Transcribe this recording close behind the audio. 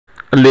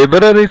A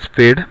laborer is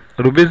paid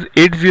rupees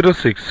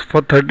 806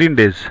 for 13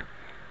 days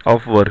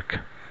of work.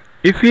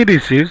 If he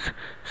receives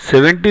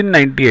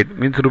 1798,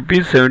 means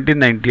rupees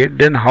 1798,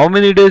 then how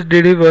many days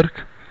did he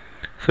work?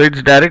 So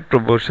it's direct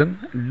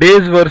proportion,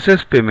 days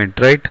versus payment,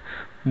 right?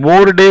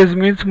 More days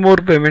means more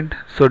payment.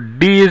 So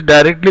D is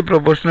directly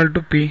proportional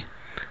to P.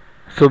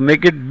 So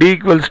make it D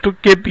equals to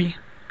KP.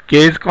 K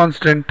is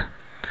constant.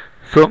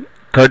 So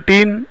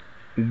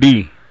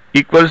 13D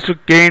equals to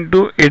K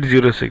into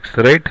 806,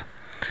 right?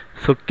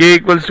 So K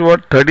equals to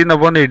what? 13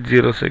 upon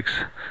 806.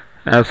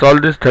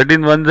 Solve this.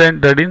 13 ones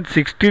and 13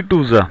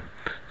 62s.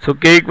 So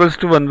K equals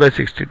to 1 by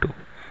 62.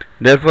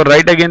 Therefore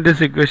write again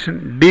this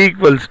equation. D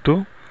equals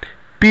to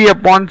P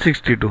upon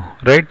 62,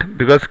 right?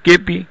 Because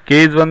K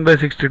is 1 by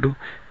 62.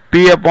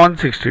 P upon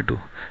 62.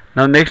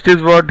 Now next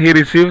is what? He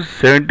receives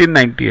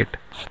 1798.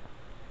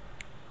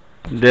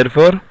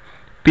 Therefore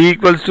P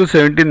equals to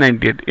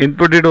 1798.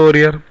 Input it over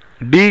here.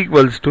 D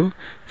equals to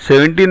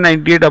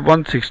 1798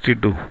 upon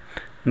 62.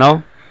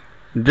 Now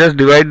just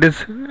divide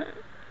this.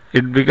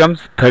 It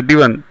becomes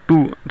 31.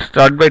 2.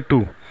 Start by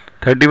 2.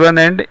 31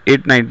 and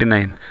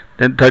 899.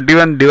 Then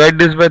 31, divide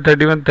this by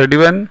 31.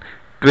 31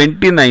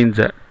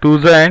 29s.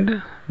 2s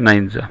and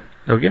 9s.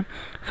 Okay.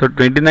 So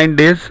 29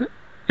 days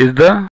is the